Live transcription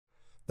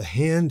The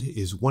hand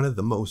is one of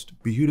the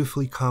most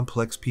beautifully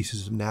complex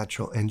pieces of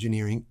natural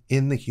engineering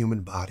in the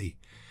human body.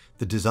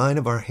 The design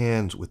of our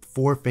hands with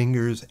 4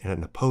 fingers and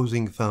an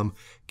opposing thumb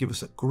give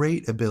us a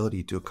great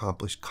ability to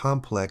accomplish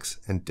complex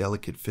and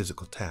delicate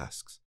physical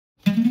tasks.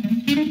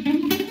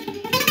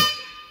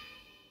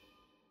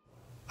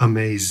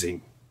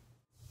 Amazing.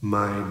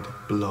 Mind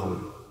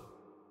blown.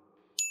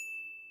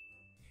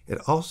 It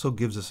also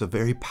gives us a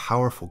very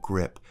powerful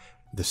grip.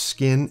 The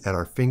skin at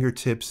our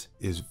fingertips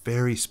is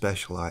very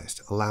specialized,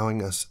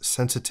 allowing us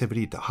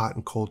sensitivity to hot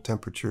and cold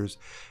temperatures,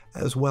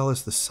 as well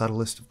as the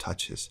subtlest of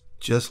touches.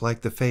 Just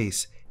like the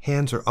face,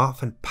 hands are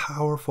often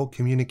powerful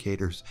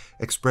communicators,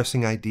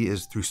 expressing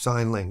ideas through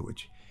sign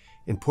language.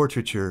 In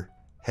portraiture,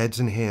 heads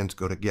and hands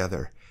go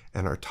together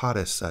and are taught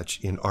as such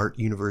in art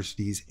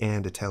universities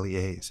and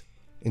ateliers.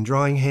 In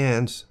drawing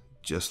hands,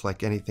 just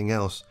like anything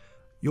else,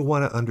 you'll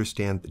want to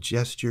understand the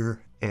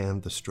gesture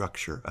and the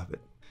structure of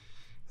it.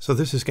 So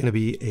this is going to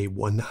be a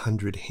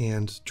 100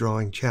 hands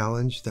drawing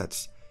challenge.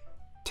 That's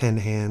 10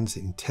 hands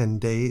in 10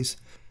 days.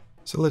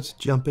 So let's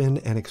jump in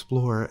and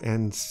explore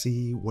and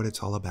see what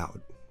it's all about.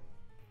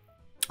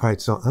 All right,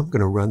 so I'm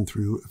going to run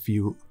through a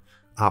few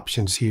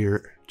options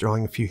here,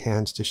 drawing a few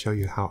hands to show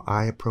you how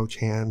I approach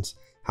hands,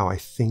 how I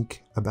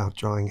think about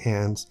drawing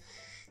hands,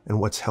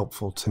 and what's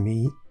helpful to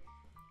me.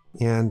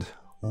 And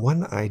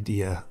one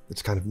idea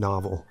that's kind of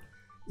novel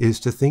is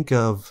to think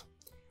of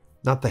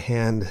not the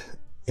hand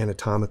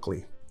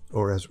anatomically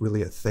or as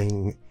really a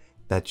thing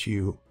that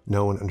you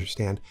know and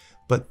understand,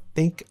 but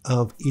think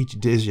of each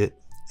digit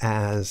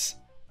as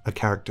a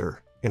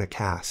character in a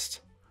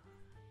cast,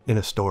 in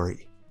a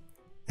story.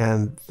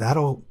 And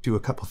that'll do a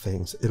couple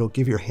things. It'll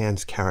give your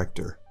hands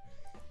character,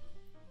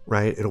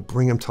 right? It'll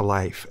bring them to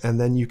life. And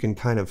then you can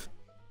kind of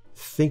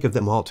think of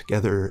them all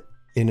together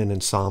in an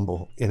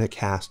ensemble, in a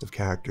cast of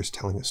characters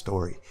telling a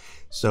story.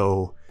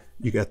 So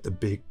you got the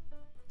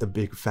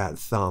big fat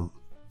thumb,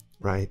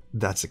 right?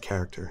 That's a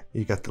character.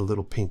 You got the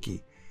little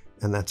pinky,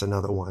 and that's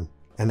another one.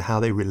 And how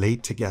they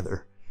relate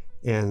together,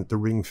 and the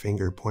ring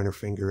finger, pointer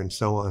finger, and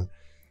so on.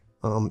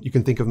 You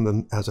can think of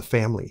them as a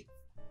family,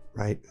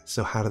 right?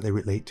 So how do they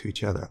relate to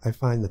each other? I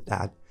find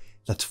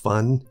that's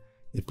fun.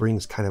 It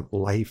brings kind of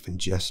life and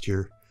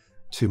gesture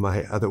to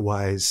my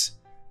otherwise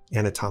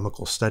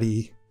anatomical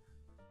study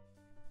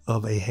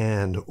of a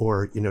hand,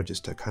 or, you know,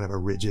 just a kind of a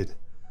rigid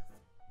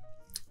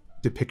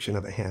depiction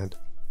of a hand.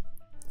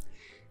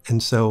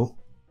 And so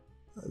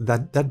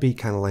that'd be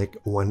kind of like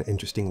one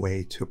interesting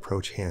way to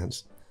approach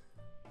hands.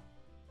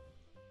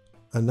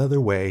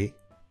 Another way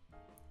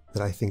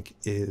that I think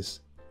is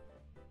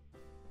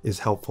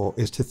helpful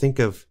is to think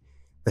of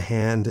the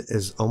hand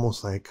as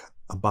almost like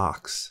a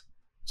box.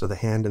 So the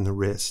hand and the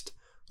wrist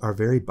are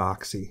very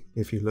boxy.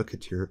 If you look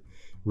at your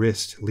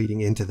wrist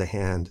leading into the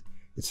hand,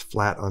 it's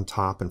flat on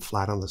top and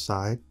flat on the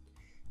side.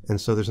 And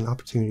so there's an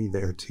opportunity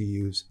there to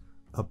use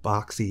a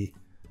boxy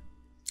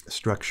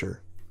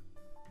structure.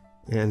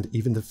 And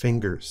even the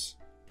fingers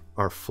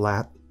are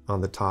flat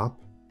on the top.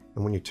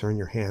 And when you turn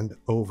your hand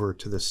over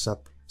to the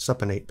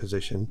supinate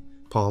position,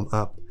 palm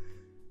up,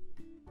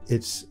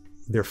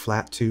 they're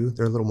flat too.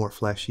 They're a little more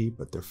fleshy,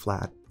 but they're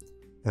flat.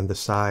 And the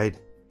side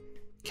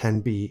can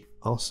be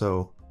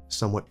also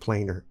somewhat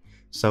planar.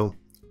 So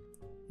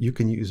you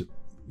can use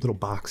little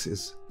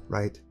boxes,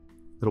 right?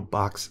 Little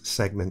box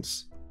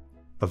segments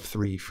of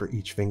 3 for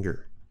each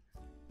finger.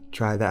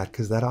 Try that,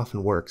 because that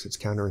often works. It's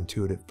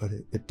counterintuitive, but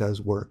it does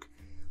work.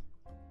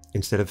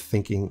 Instead of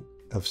thinking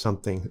of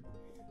something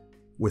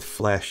with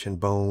flesh and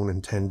bone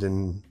and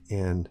tendon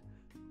and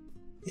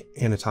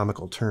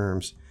anatomical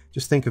terms,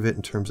 just think of it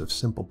in terms of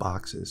simple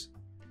boxes,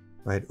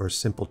 right? Or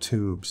simple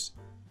tubes.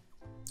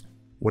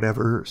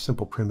 Whatever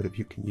simple primitive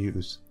you can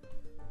use,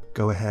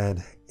 go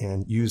ahead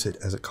and use it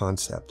as a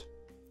concept.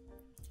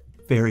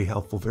 Very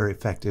helpful, very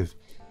effective,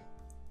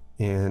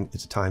 and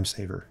it's a time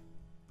saver.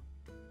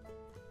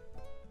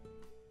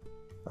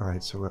 All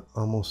right, so we're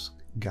almost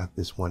got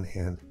this one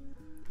hand.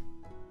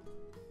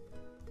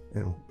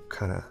 And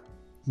kind of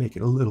make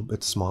it a little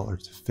bit smaller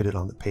to fit it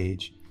on the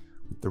page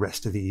with the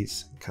rest of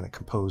these, kind of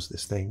compose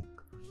this thing.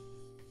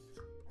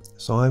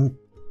 So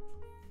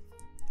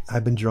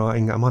I've been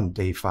drawing, I'm on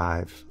day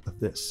 5 of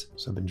this.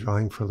 So I've been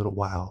drawing for a little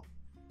while.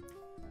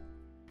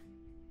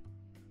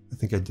 I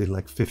think I did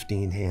like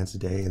 15 hands a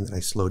day, and then I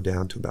slowed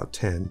down to about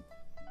 10.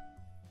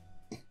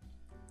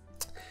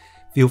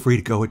 Feel free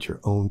to go at your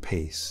own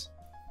pace.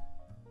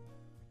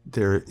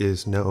 There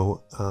is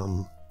no,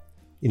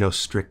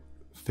 strict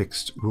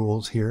fixed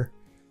rules here.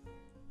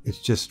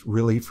 It's just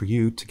really for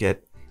you to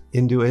get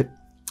into it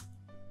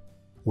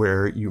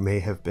where you may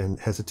have been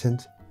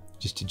hesitant,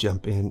 just to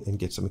jump in and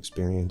get some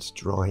experience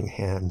drawing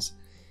hands.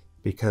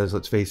 Because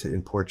let's face it,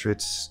 in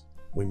portraits,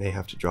 we may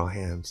have to draw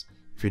hands.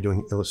 If you're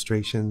doing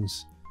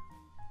illustrations,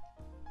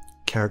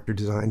 character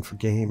design for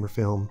game or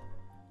film,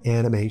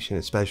 animation,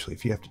 especially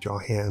if you have to draw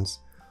hands,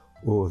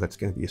 oh, that's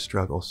going to be a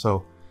struggle.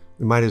 So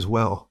we might as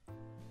well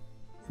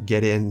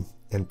get in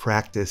and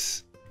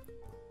practice.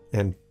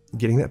 And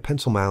getting that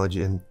pencil mileage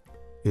in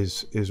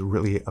is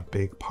really a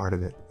big part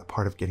of it, a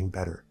part of getting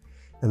better.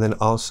 And then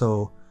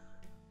also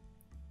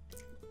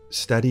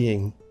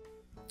studying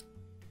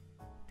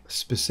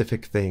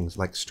specific things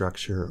like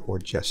structure or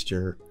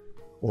gesture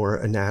or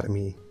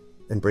anatomy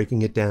and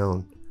breaking it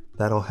down,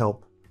 that'll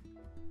help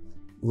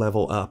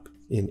level up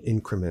in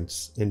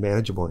increments, in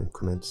manageable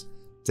increments,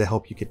 to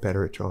help you get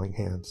better at drawing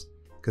hands.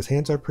 Because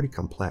hands are pretty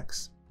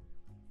complex.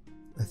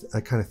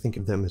 I kind of think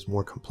of them as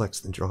more complex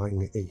than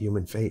drawing a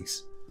human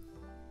face,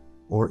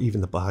 or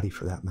even the body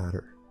for that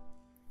matter.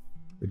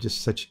 They're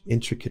just such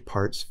intricate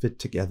parts fit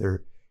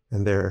together,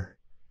 and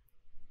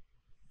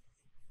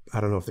I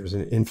don't know if there's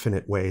an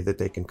infinite way that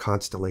they can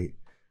constellate,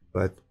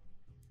 but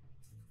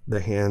the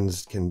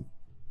hands can,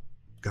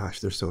 gosh,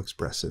 they're so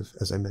expressive,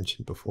 as I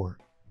mentioned before.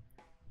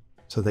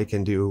 So they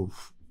can do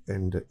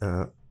and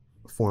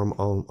form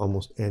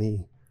almost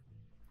any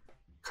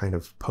kind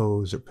of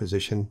pose or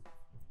position,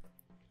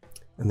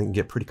 and then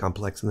get pretty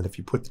complex. And then if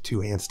you put the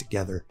two hands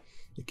together,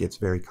 it gets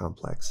very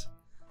complex.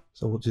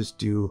 So we'll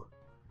just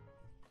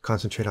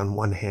concentrate on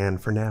one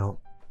hand for now.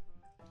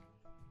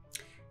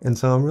 And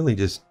so I'm really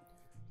just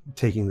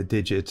taking the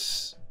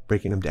digits,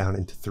 breaking them down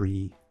into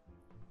 3,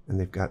 and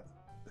they've got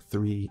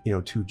 3,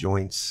 two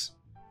joints,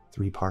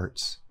 3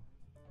 parts.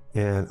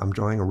 And I'm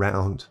drawing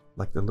around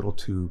like the little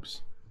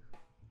tubes,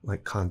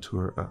 like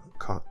contour,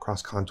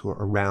 cross contour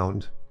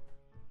around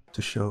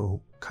to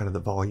show kind of the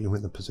volume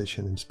and the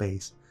position in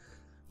space.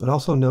 But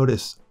also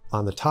notice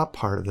on the top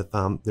part of the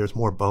thumb, there's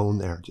more bone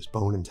there, just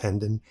bone and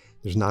tendon.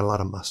 There's not a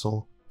lot of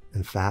muscle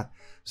and fat.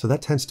 So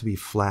that tends to be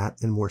flat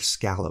and more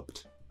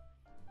scalloped.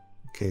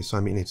 Okay, so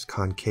I mean, it's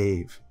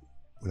concave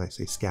when I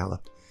say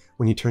scalloped.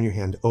 When you turn your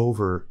hand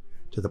over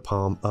to the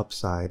palm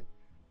upside,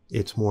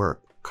 it's more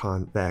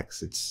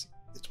convex, it's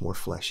more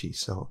fleshy.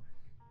 So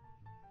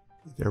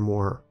they're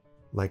more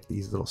like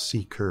these little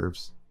C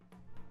curves,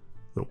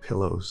 little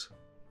pillows.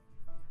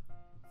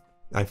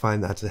 I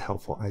find that's a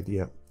helpful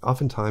idea.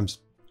 Oftentimes,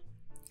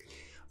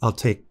 I'll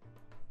take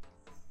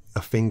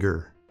a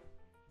finger,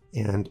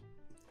 and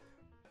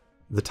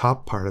the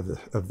top part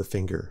of the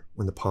finger,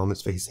 when the palm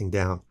is facing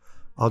down,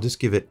 I'll just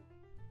give it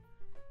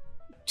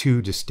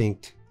 2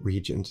 distinct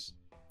regions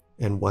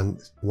and one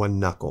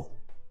knuckle,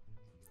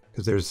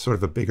 because there's sort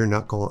of a bigger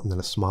knuckle and then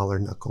a smaller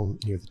knuckle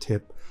near the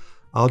tip.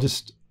 I'll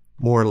just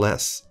more or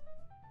less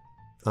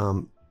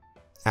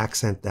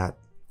accent that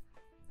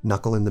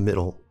knuckle in the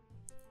middle,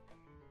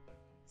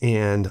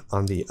 and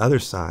on the other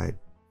side,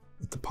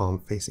 with the palm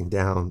facing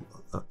down,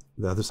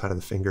 the other side of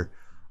the finger,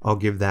 I'll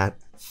give that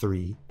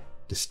 3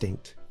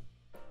 distinct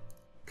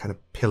kind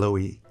of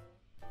pillowy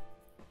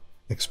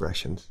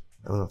expressions.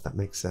 I don't know if that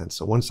makes sense.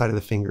 So one side of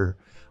the finger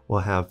will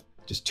have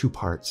just 2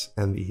 parts,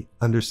 and the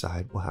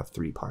underside will have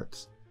 3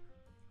 parts.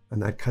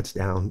 And that cuts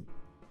down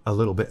a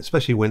little bit,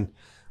 especially when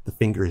the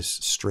finger is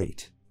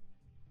straight.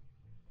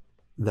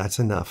 That's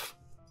enough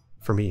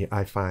for me,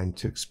 I find,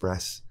 to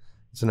express.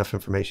 It's enough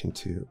information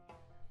to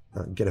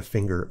get a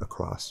finger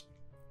across.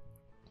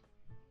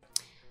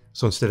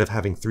 So instead of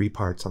having 3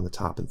 parts on the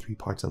top and 3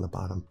 parts on the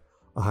bottom,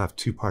 I'll have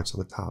 2 parts on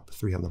the top,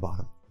 3 on the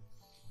bottom.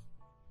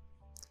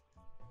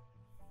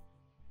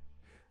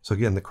 So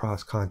again, the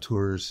cross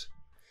contours.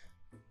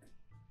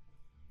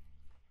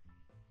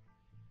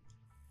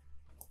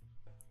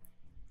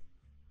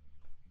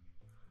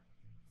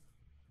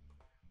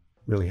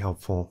 Really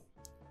helpful.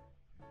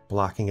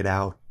 Blocking it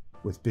out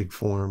with big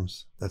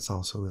forms, that's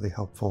also really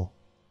helpful.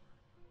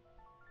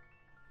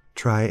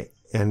 Try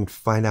and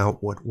find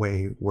out what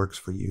way works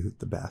for you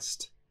the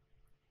best.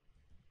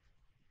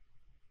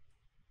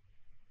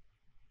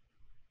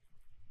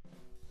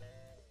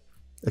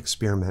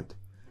 Experiment.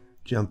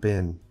 Jump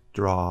in,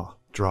 draw,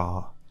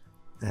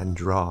 and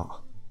draw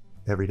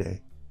every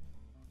day.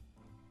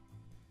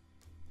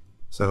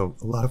 So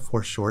a lot of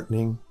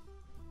foreshortening.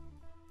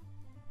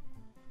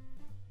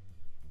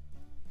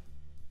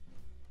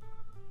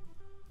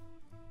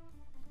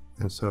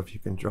 And so if you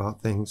can draw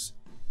things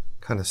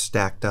kind of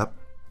stacked up,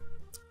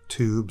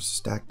 tubes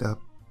stacked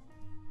up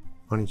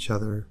on each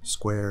other,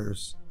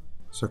 squares,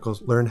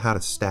 circles, learn how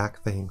to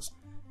stack things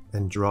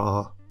and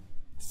draw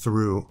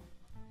through.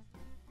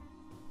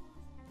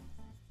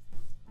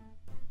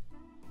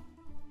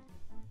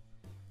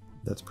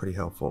 That's pretty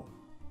helpful.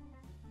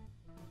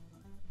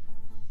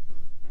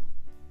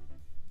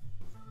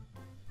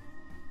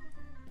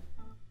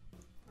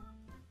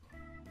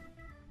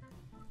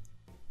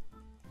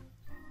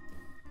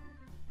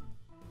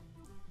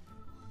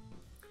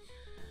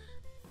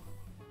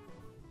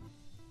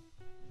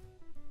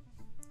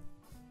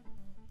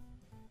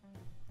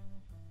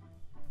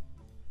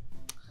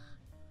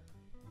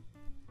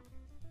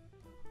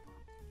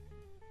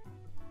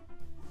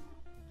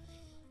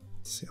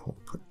 See, I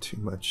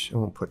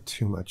won't put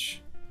too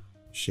much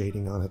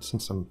shading on it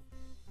since I'm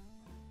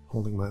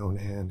holding my own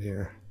hand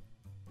here.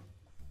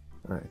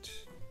 All right.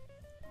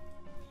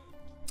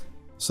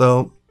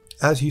 So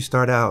as you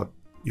start out,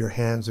 your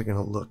hands are going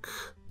to look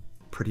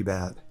pretty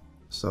bad.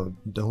 So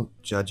don't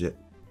judge it,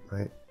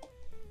 right?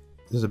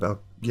 This is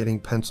about getting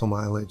pencil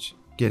mileage,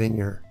 getting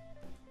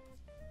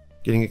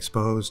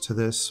exposed to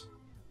this,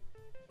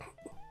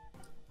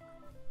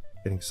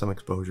 getting some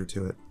exposure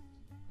to it.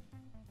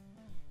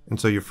 And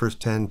so your first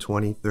 10,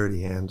 20,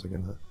 30 hands are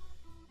going to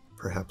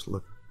perhaps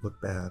look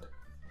bad.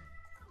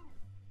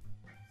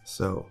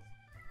 So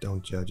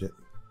don't judge it.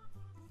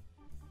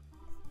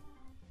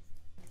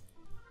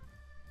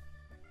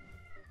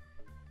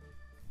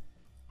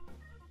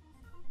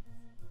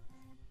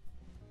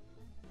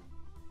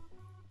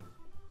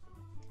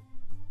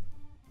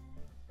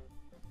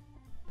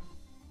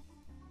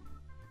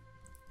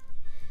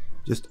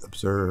 Just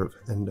observe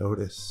and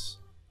notice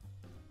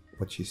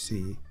what you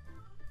see,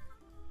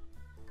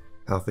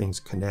 how things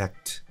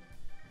connect,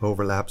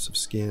 overlaps of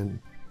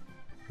skin,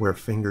 where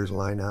fingers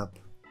line up,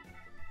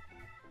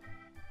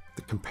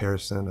 the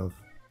comparison of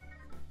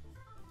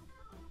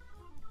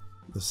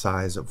the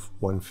size of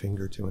one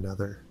finger to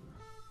another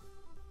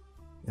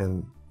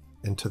and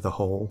to the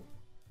whole.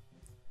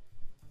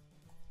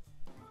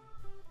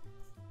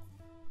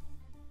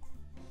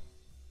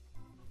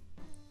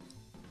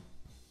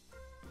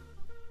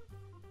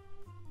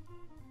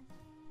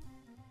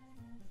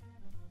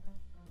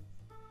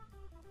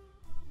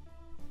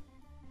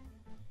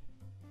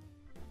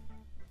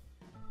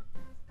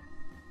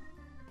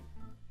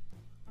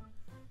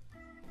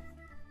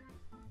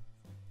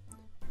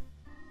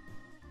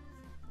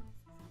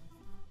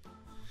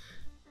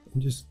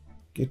 And just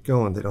get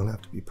going. They don't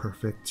have to be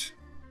perfect.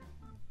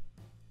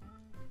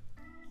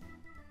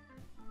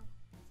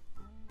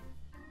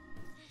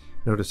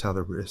 Notice how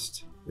the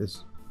wrist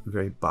is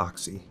very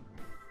boxy.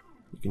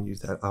 You can use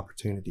that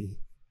opportunity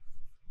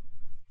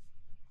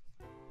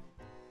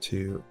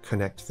to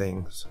connect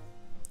things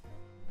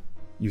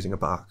using a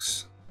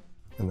box,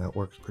 and that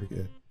works pretty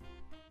good.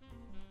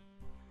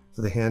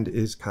 So the hand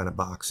is kind of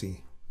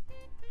boxy.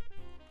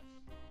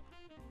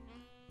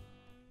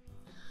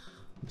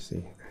 Let's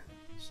see here.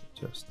 Let's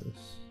adjust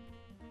this.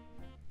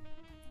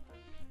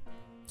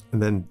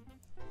 And then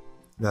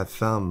that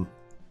thumb,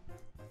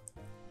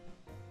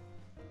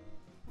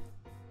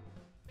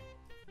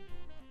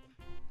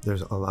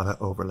 there's a lot of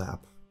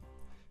overlap.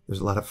 There's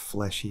a lot of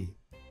fleshy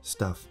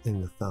stuff in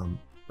the thumb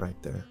right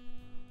there.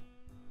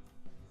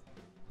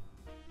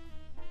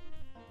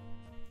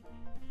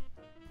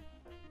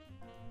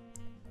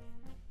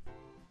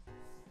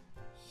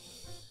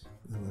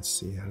 And let's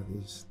see how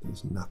these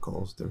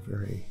knuckles, they're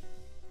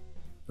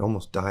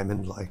almost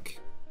diamond-like.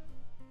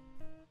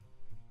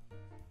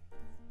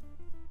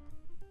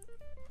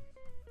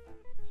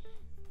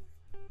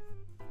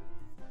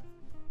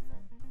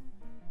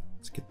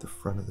 Let's get the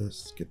front of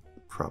this, get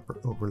the proper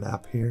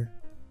overlap here.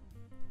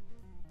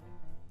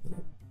 And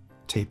it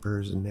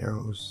tapers and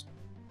narrows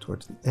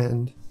towards the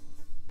end.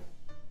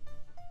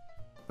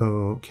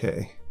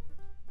 Okay.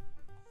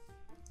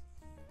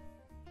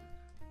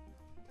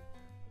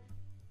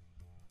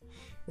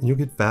 And you'll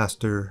get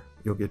faster,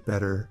 you'll get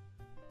better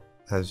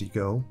as you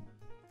go.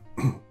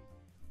 Okay,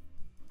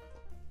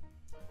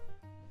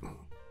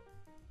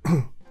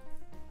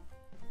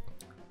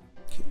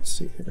 let's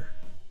see here.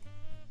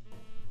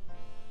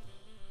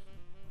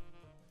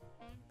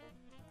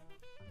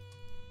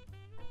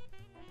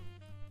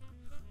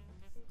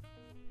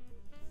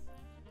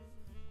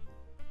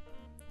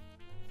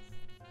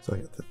 So I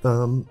got the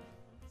thumb,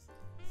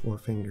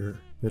 forefinger,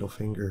 middle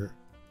finger,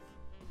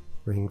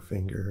 ring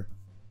finger,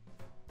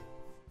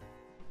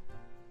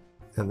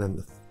 and then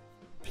the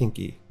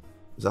pinky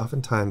is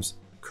oftentimes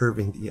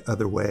curving the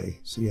other way.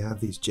 So you have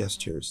these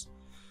gestures.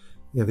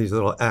 You have these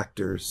little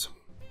actors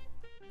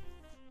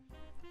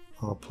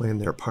all playing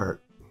their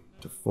part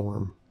to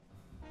form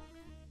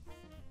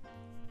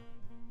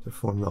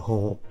the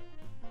whole.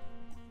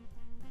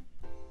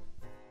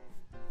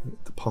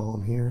 Get the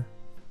palm here.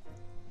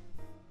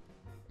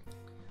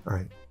 All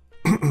right.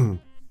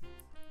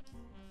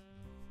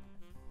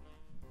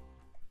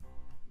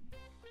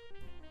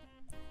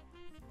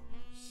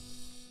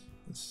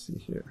 Let's see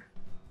here.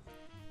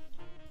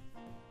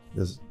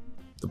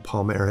 The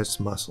palmaris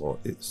muscle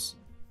is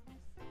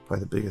probably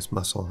the biggest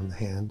muscle on the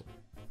hand.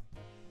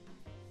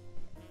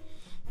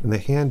 And the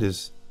hand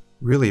is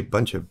really a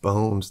bunch of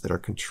bones that are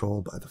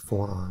controlled by the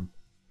forearm.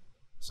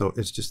 So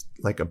it's just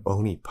like a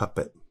bony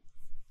puppet.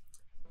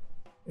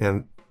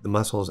 And the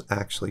muscles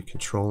actually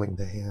controlling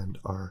the hand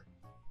are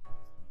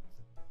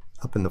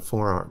up in the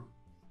forearm.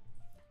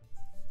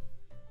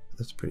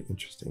 That's pretty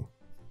interesting.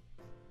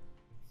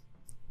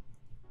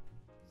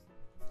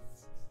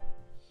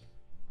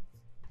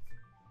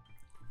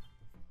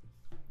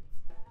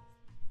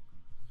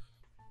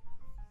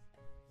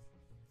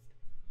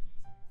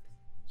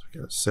 So we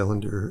got a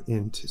cylinder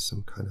into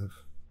some kind of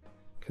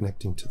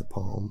connecting to the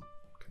palm,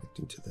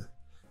 connecting to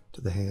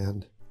the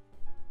hand.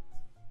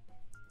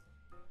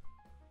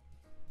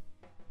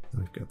 And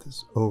we've got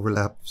this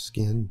overlap of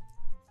skin.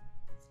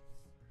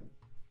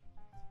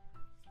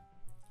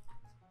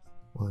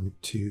 1,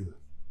 2,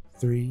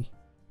 3.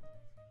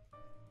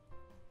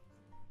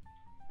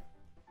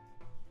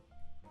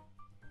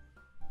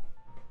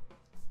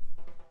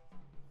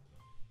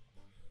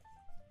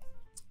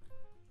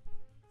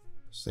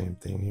 Same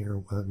thing here.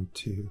 1,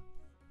 2,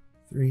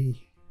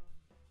 3.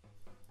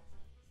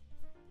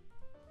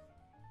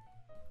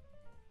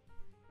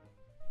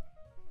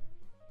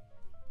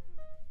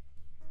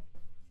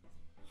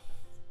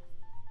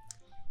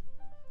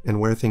 And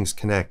where things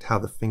connect, how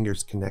the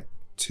fingers connect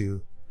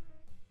to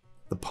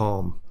the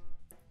palm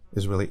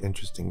is really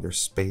interesting. There's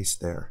space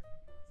there.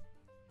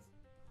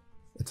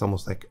 It's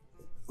almost like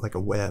a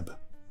web,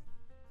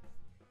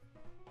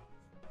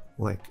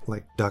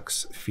 like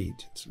duck's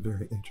feet. It's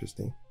very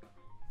interesting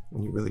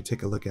when you really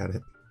take a look at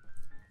it.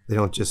 They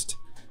don't just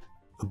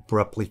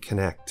abruptly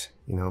connect,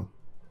 you know.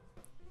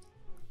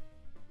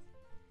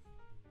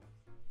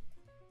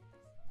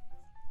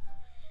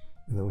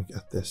 And then we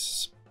got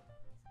this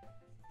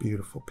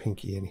beautiful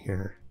pinky in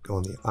here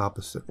going the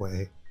opposite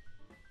way.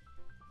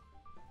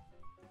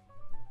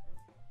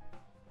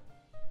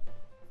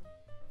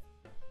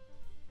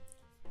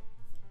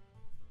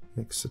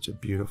 Makes such a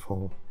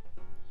beautiful,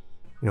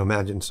 you know,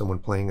 imagine someone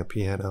playing a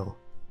piano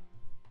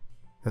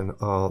and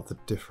all the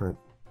different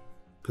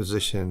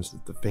positions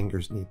that the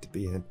fingers need to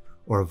be in,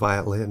 or a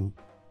violin.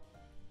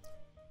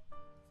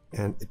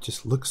 And it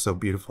just looks so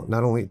beautiful.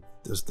 Not only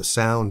does the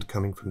sound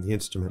coming from the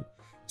instrument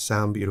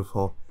sound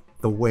beautiful,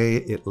 the way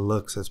it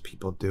looks as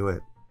people do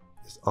it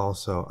is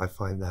also, I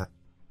find that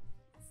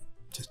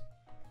just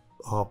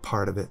all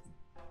part of it,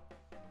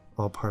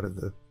 all part of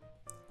the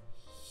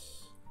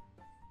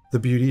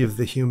beauty of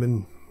the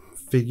human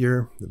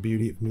figure, the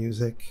beauty of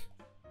music,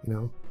 you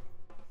know.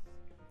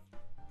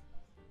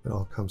 It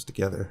all comes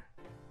together.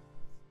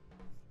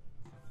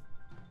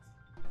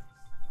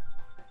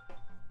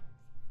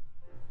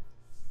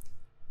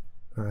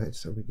 All right,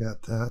 so we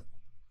got that.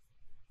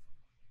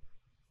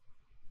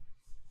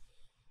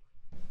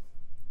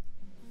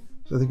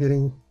 So they're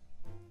getting,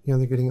 you know,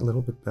 they're getting a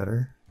little bit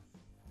better.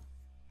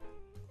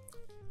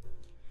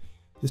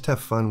 Just have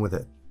fun with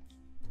it.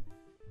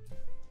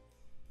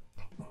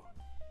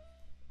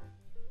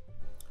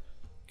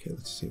 Okay,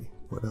 let's see,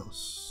 what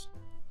else?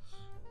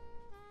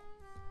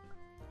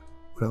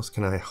 What else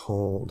can I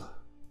hold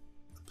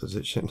a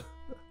position?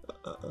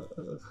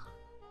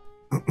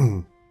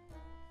 Can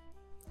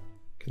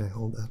I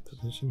hold that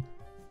position?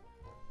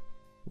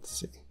 Let's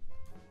see.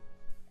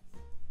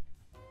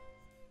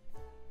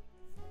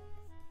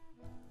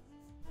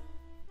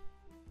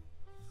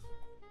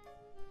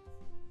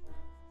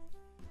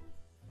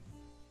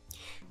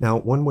 Now,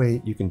 one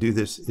way you can do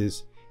this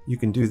is you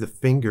can do the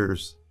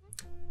fingers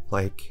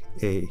like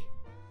a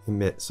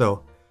mitt.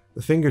 So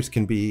the fingers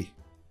can be,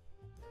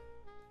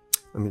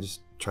 let me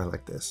just try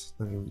like this.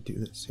 Let me redo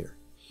this here.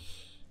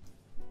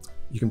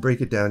 You can break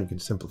it down, you can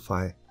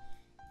simplify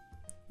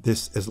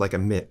this as like a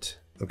mitt.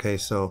 Okay,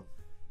 so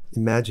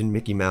imagine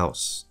Mickey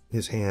Mouse.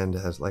 His hand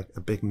has like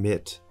a big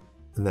mitt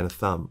and then a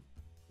thumb,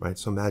 right?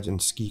 So imagine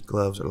ski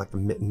gloves are like a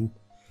mitten,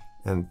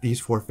 and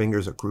these four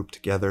fingers are grouped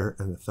together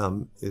and the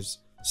thumb is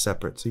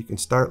separate. So you can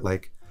start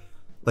like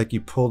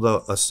you pulled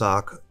a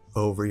sock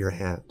over your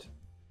hand.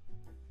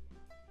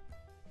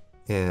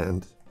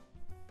 And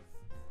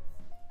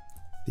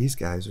these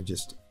guys are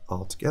just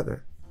all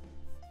together.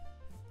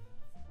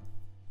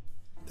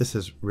 This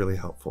is really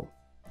helpful.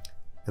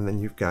 And then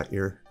you've got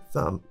your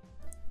thumb.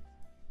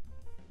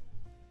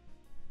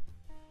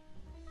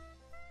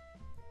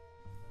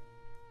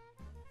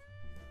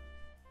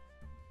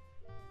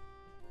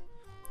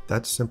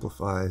 That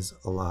simplifies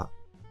a lot.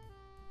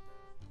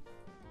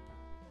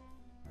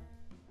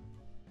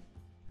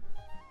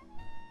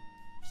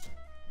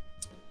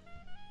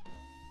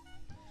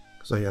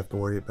 Because all you have to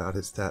worry about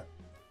is that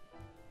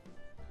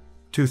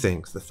two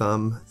things, the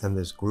thumb and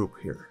this group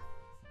here.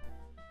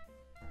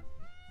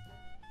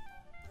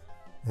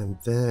 And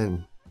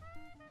then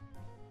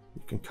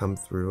you can come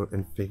through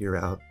and figure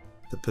out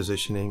the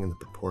positioning and the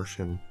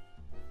proportion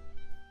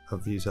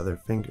of these other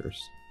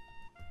fingers.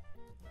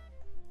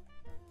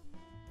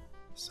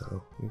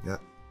 So you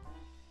got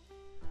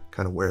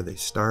kind of where they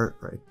start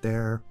right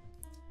there,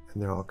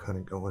 and they're all kind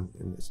of going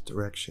in this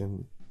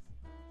direction.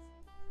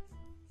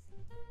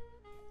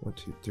 1,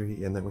 2,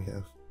 3, and then we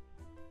have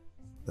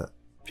the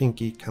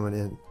pinky coming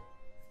in,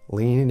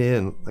 leaning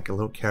in like a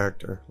little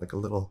character, like a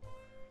little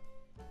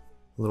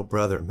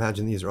brother.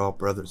 Imagine these are all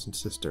brothers and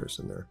sisters,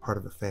 and they're part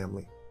of a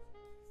family,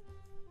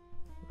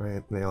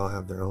 right? And they all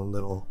have their own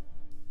little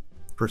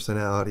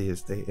personality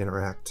as they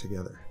interact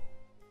together.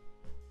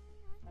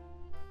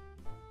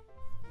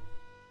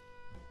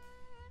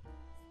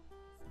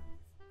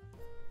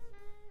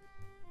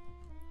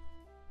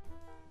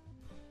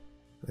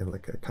 They have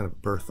like a kind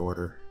of birth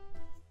order.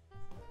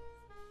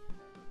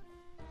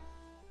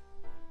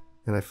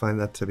 And I find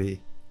that to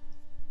be,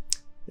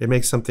 it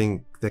makes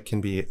something that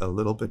can be a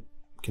little bit,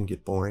 can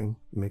get boring.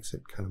 It makes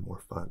it kind of more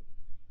fun.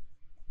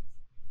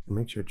 It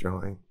makes your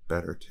drawing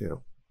better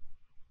too.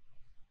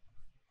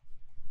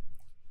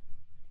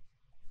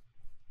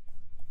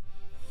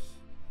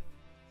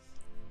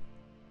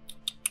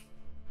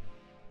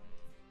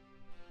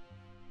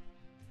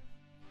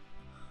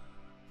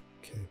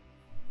 Okay.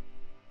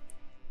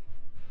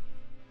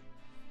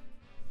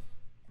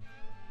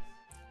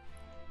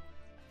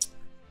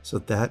 So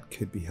that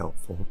could be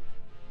helpful.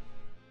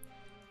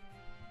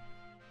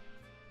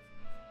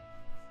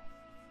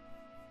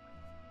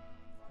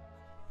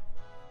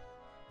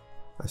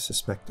 I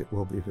suspect it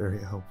will be very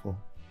helpful.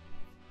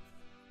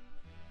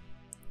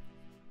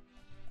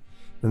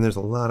 And there's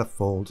a lot of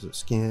folds of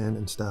skin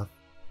and stuff,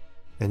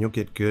 and you'll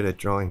get good at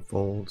drawing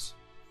folds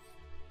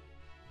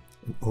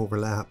and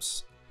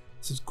overlaps.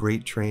 This is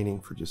great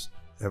training for just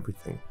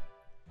everything.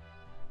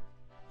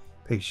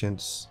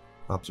 Patience,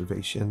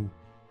 observation,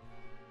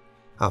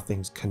 how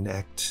things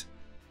connect,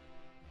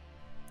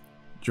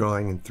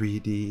 drawing in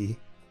 3D,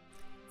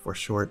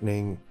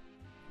 foreshortening,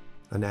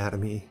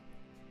 anatomy,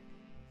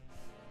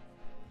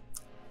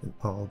 and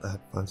all that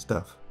fun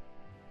stuff.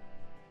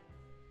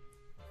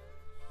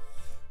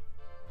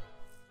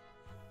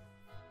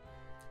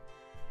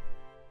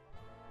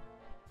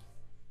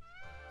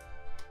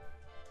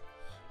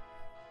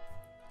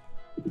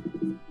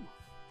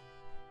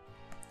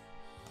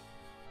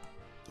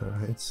 All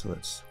right, so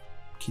let's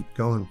keep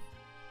going.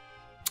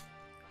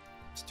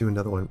 Let's do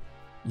another one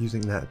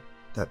using that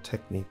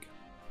technique.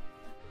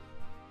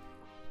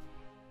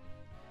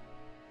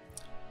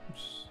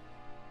 Oops.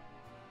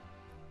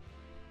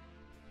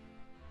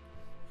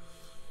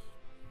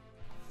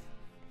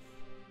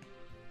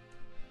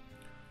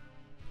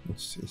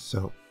 Let's see,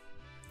 so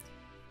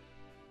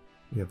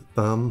we have a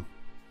thumb,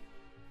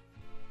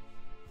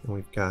 and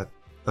we've got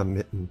a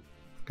mitten,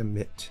 like a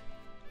mitt,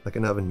 like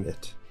an oven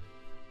mitt.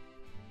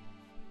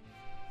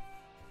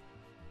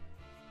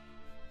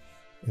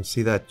 And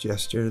see that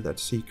gesture, that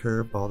C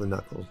curve, all the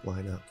knuckles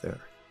line up there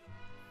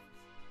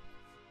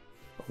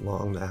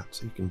along that,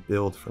 so you can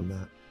build from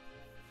that.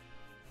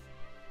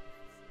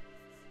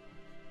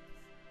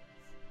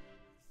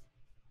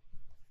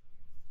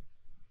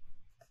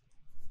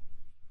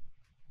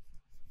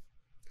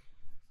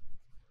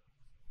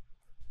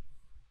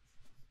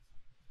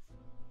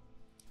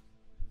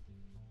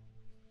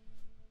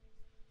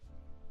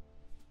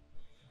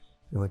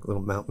 They're like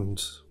little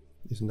mountains,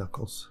 these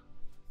knuckles.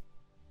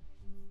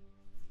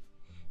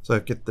 So I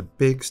get the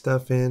big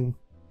stuff in,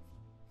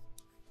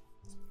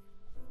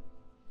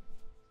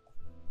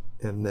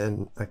 and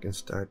then I can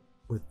start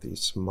with the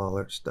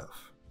smaller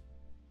stuff.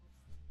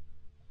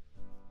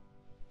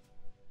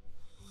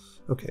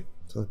 Okay,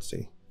 so let's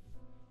see.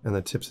 And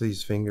the tips of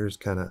these fingers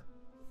kind of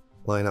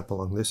line up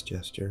along this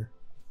gesture.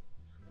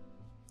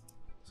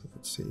 So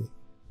let's see.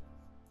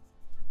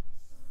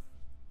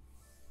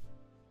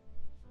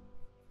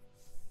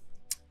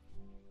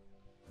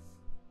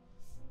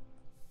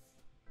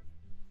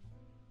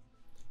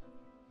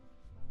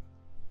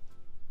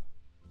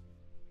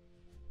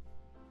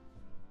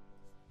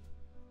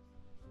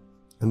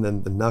 And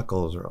then the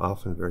knuckles are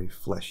often very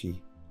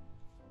fleshy.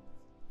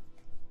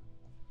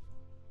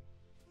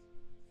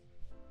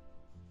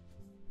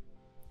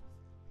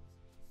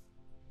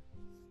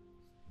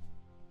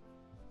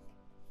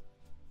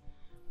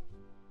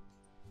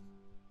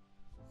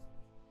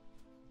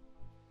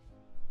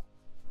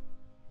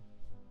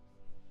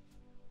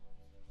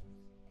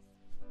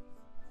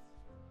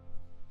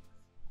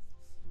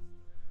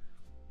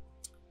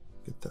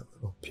 Get that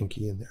little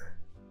pinky in there.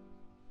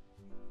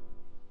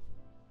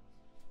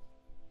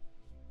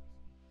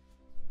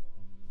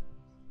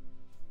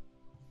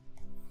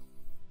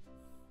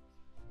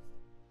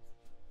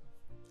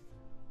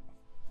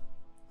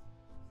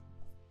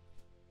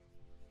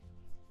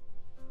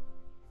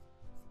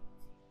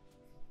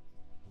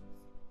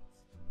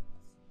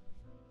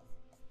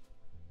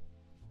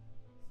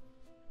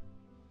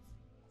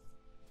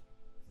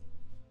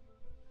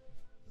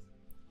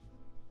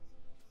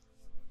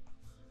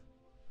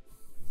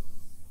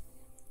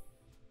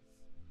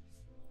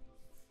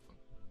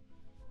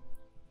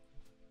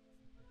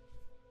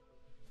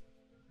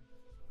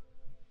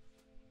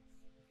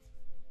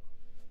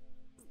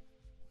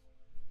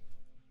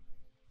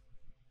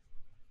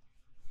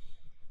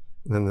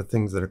 And then the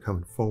things that are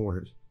coming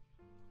forward,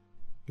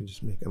 you can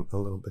just make them a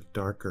little bit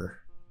darker,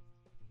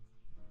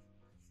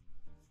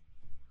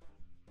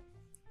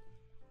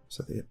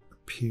 so they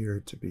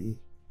appear to be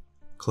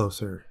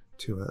closer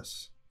to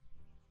us.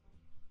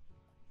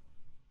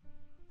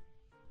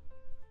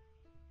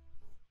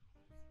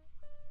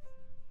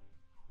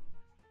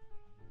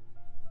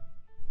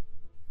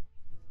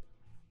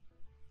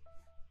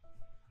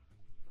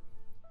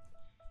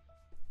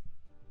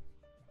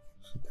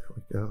 So there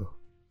we go.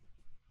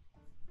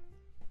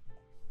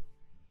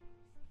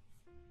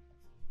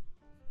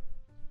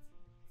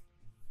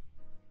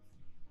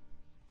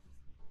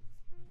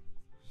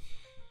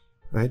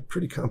 Right,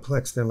 pretty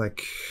complex. They're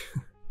like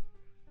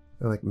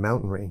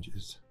mountain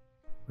ranges,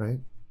 right?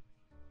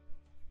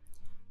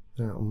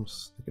 They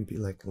can be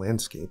like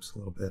landscapes a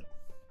little bit.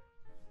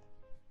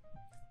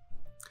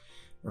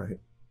 All right,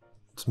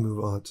 let's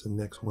move on to the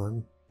next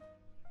one.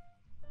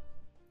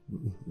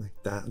 Like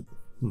that.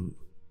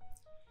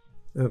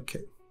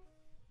 Okay.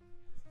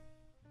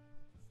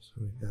 So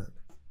we got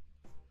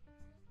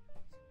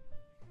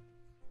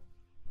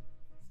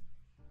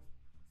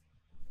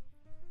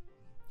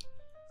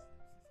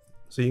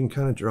so you can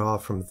kind of draw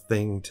from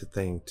thing to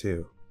thing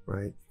too,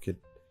 right? You could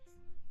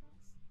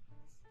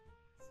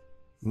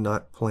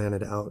not plan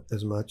it out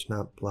as much,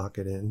 not block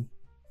it in,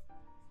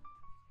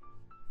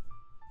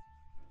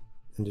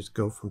 and just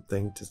go from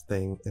thing to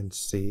thing and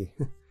see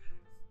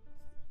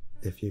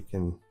if you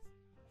can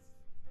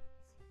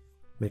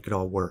make it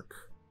all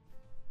work.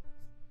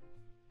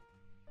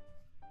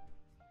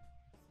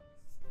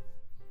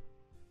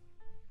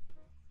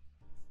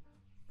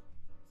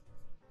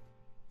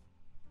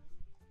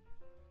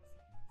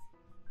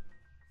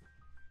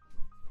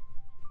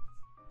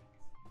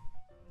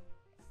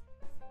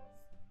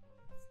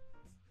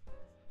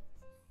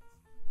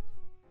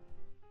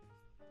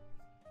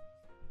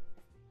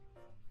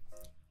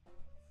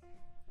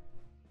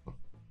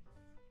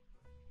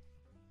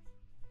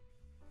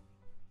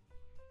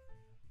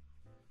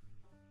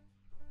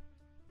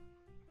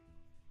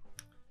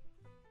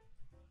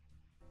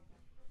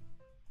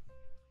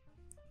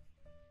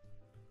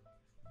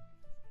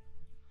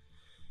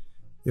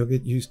 You'll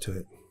get used to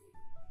it.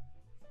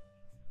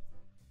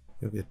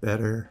 You'll get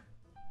better.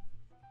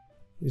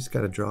 You just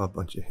got to draw a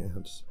bunch of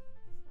hands.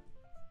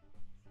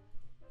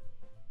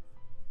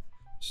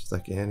 Just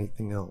like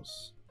anything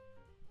else.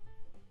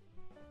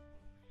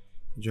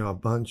 You draw a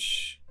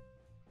bunch,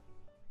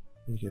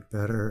 you get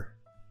better,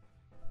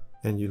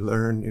 and you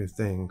learn new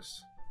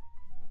things,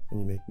 and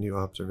you make new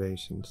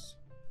observations.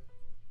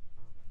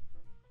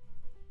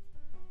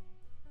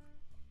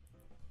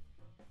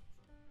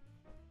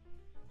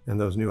 And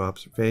those new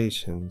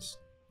observations,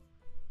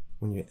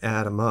 when you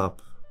add them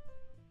up,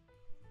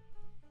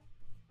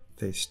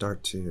 they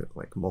start to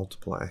like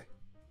multiply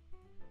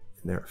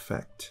in their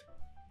effect.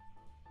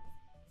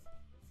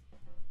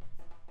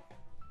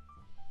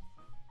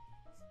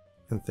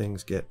 And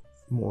things get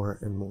more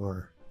and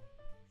more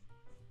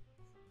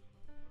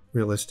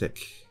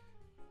realistic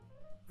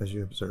as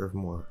you observe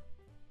more.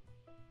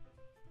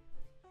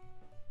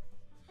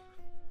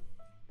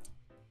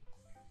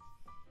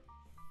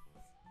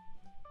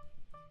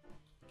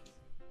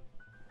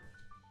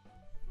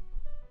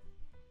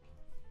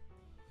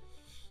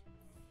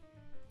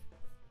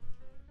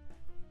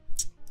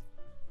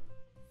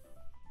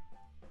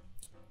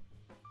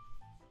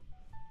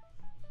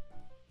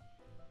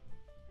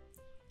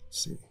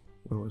 Let's see,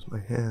 where was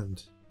my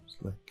hand? It's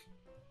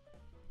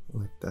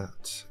like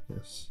that, I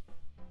guess.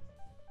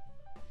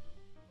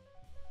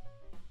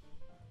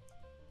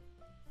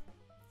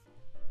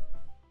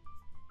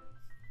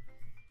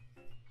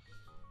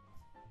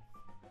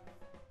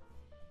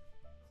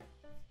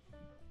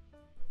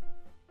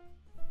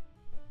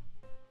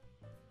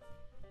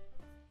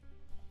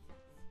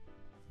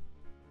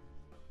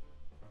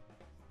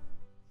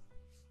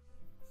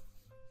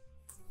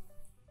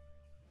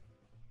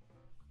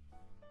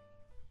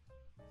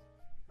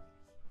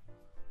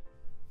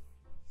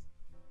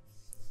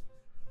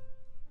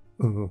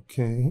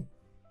 Okay.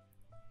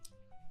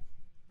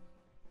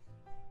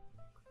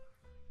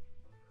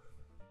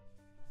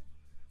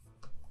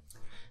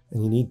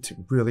 And you need to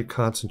really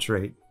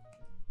concentrate,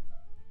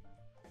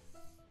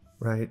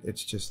 right?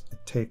 It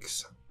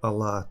takes a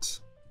lot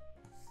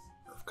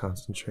of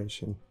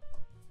concentration.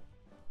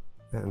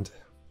 And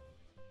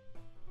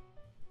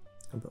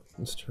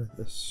let's try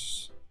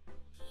this.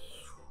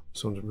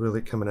 This one's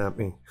really coming at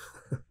me.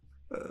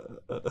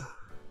 I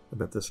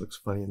bet this looks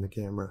funny in the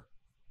camera.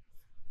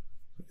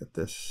 Look at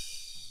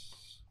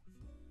this.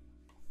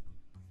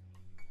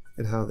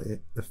 Look at how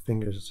the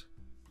fingers,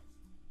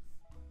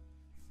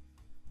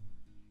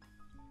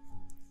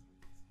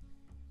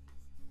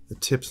 the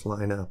tips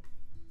line up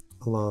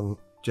along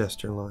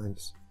gesture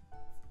lines.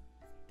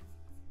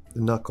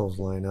 The knuckles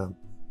line up.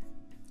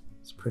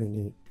 It's pretty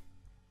neat.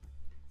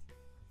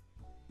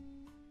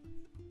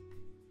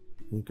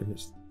 You can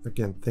just,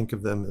 again, think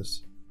of them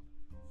as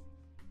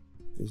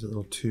these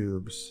little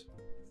tubes.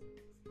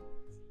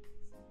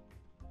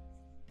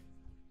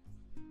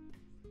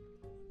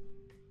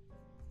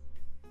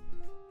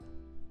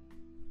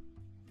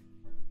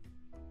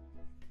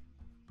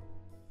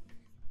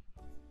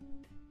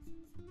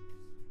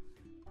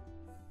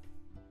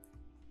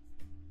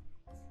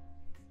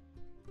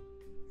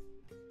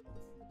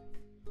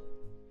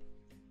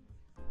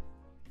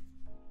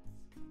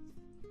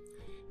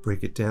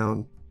 Break it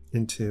down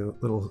into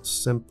little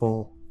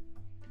simple,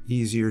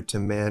 easier to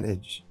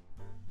manage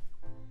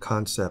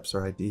concepts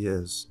or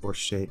ideas or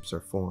shapes or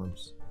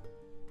forms.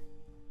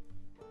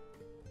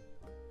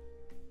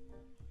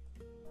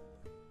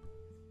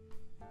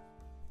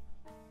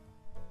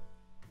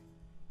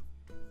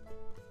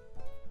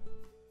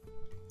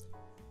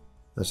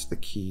 That's the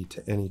key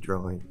to any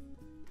drawing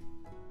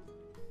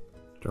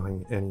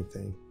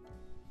anything.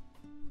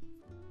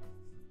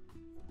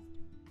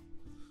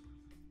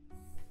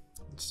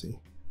 Let's see.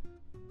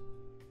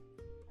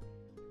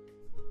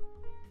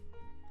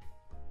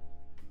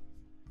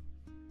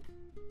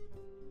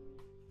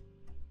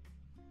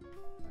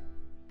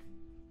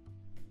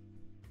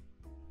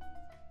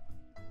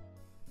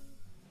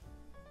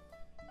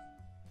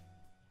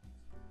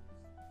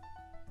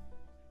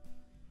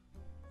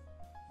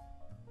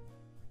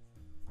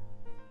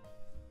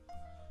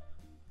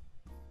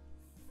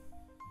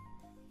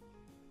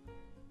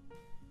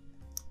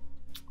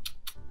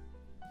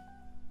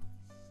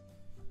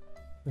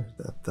 There's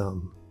that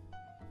thumb.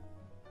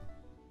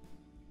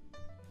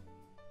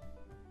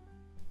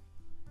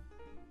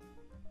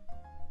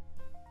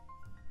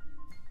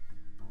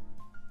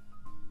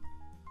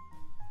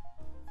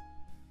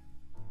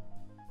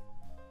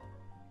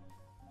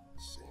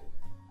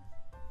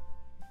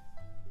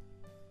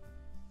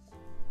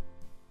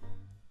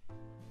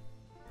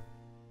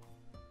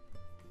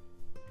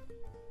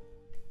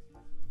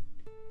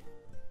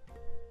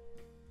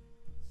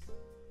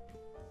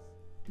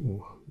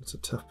 Ooh, it's a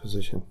tough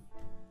position.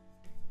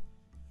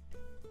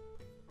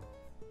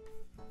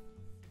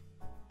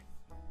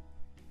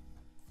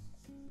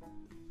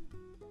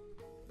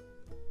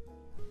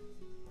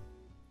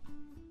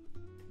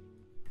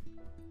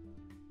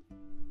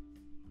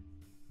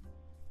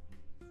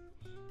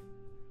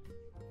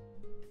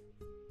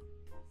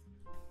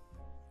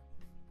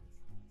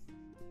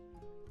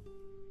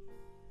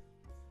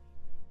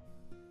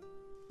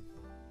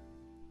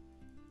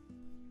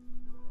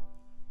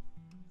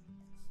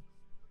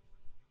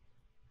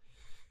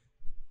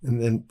 And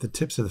then the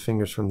tips of the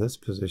fingers from this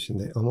position,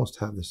 they almost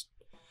have this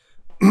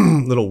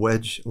little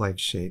wedge-like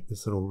shape,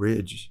 this little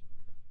ridge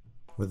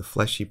where the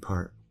fleshy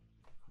part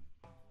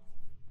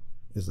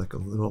is like a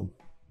little,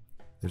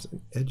 there's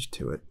an edge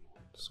to it.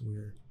 It's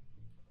weird.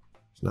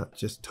 It's not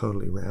just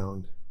totally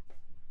round.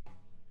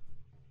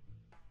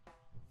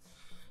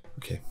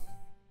 Okay.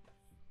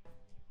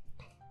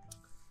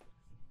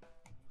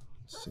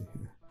 Let's see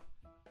here.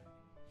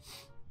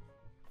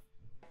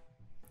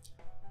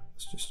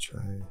 Let's just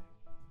try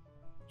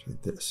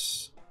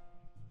this.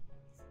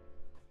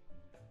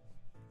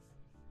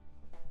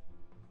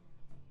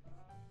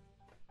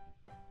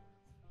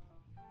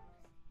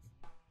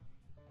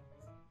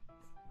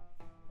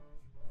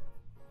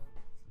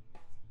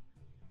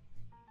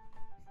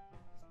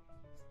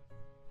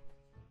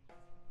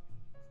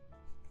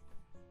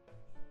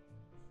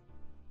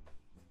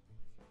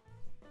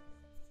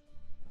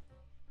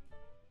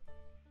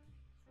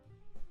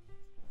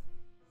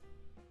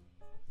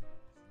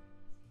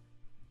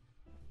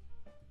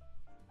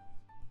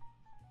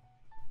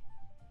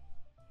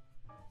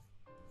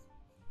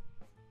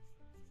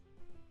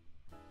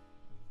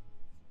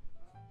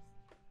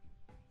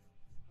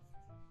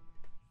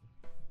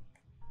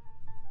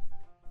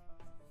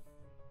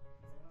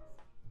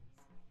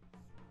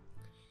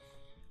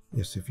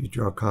 Yes, if you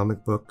draw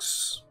comic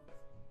books,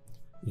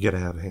 you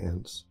gotta have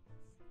hands.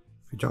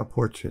 If you draw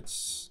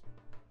portraits,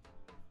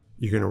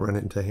 you're gonna run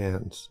into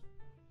hands.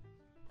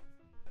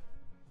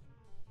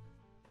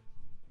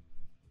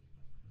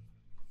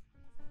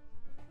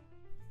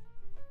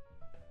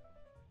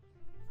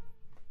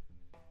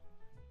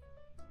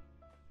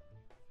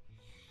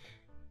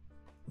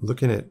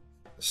 Looking at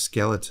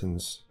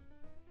skeletons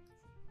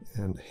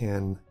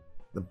and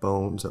the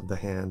bones of the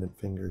hand and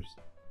fingers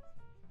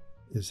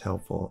is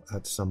helpful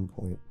at some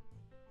point.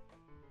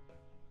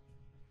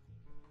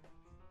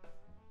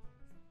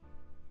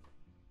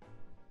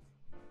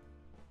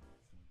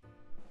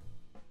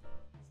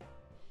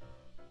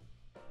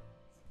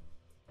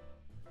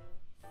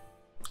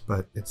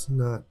 But it's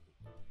not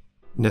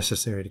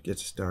necessary to get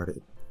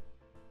started.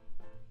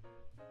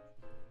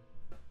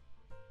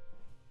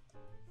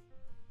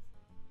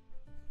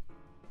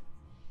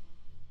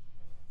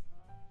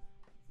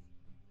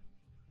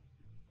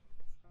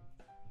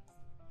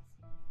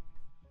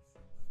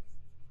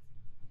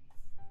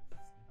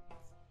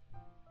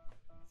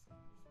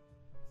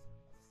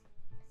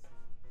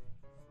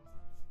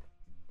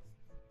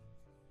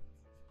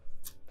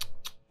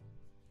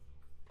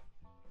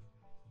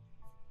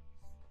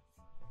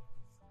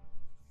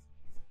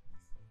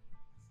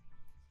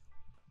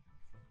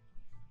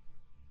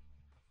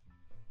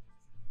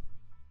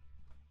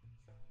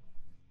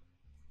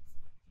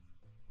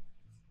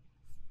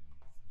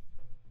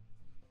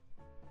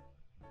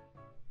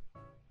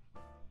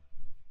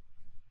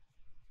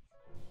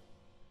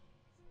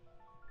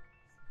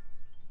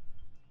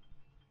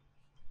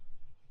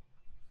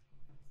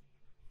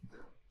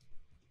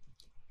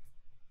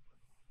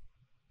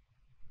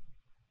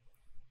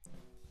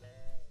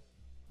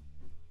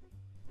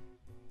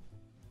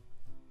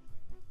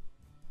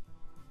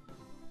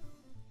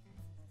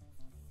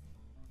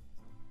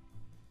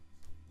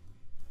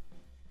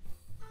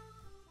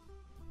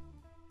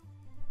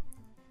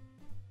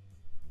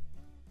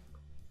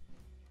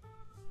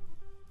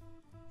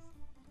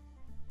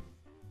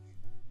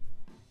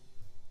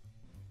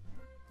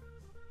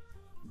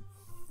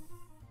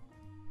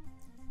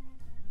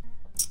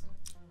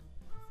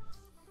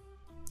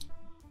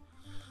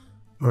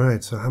 All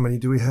right, so how many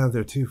do we have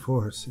there? 2,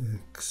 4,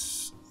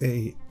 6,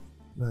 8,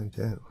 9,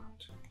 10.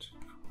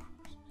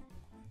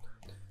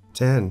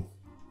 10.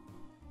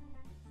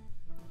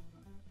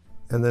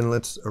 And then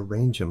let's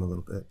arrange them a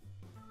little bit.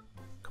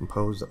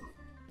 Compose them.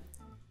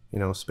 You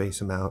know, space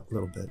them out a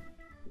little bit.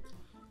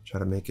 Try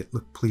to make it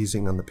look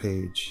pleasing on the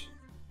page.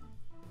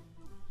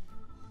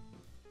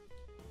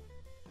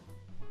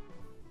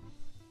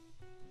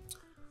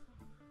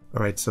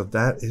 All right, so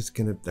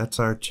that's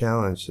our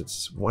challenge.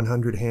 It's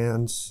 100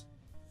 hands,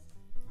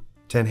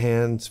 10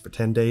 hands for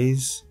 10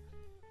 days.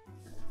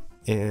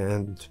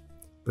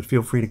 But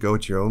feel free to go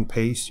at your own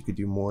pace. You could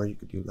do more, you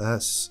could do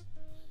less.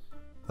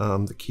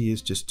 The key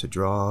is just to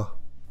draw,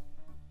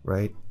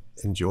 right?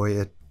 Enjoy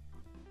it,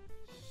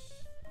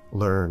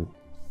 learn.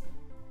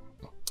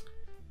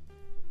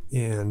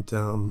 And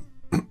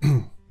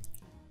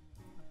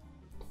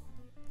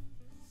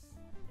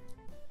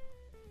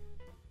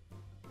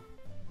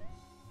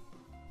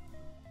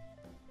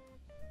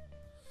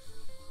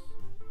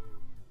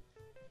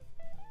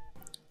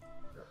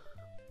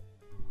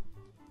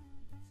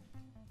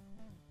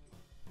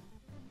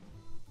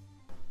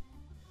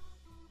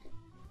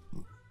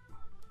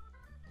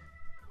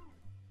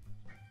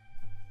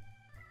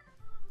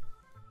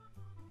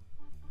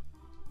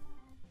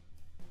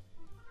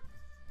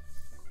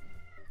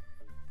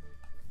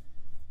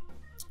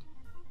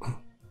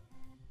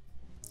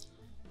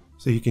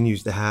So you can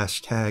use the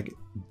hashtag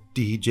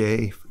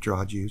DJ for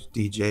draw juice,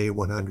 DJ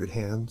 100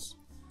 hands,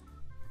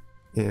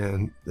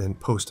 and then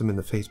post them in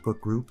the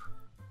Facebook group.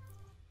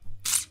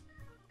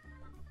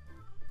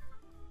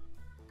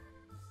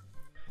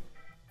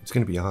 It's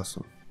going to be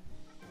awesome.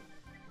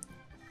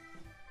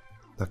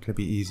 Not going to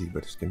be easy,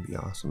 but it's going to be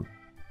awesome.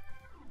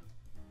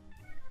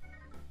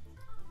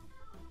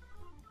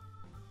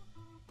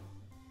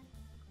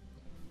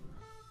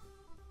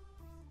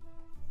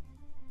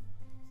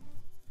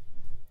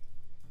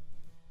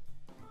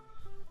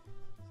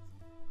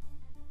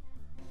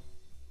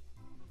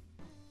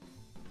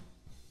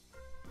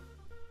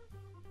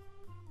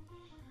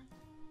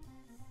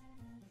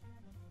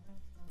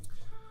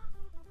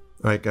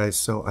 All right, guys,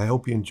 so I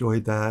hope you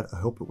enjoyed that. I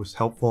hope it was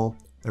helpful.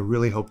 I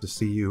really hope to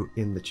see you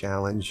in the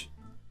challenge.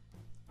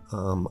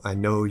 I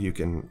know you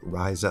can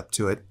rise up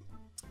to it.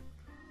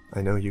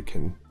 I know you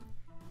can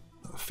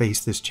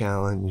face this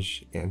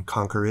challenge and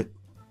conquer it,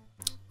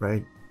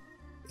 right?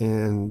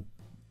 And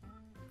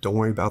don't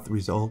worry about the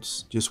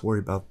results. Just worry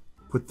about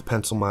put the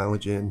pencil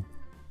mileage in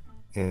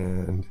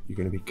and you're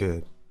going to be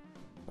good.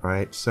 All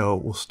right, so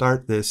we'll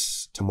start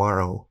this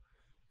tomorrow.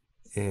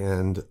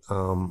 And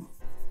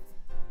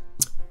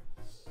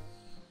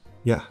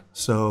yeah,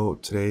 so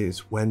today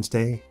is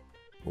Wednesday.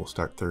 We'll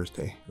start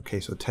Thursday. Okay,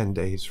 so 10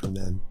 days from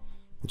then,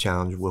 the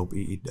challenge will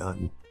be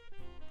done.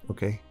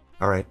 Okay,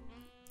 all right.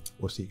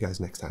 We'll see you guys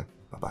next time.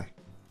 Bye-bye.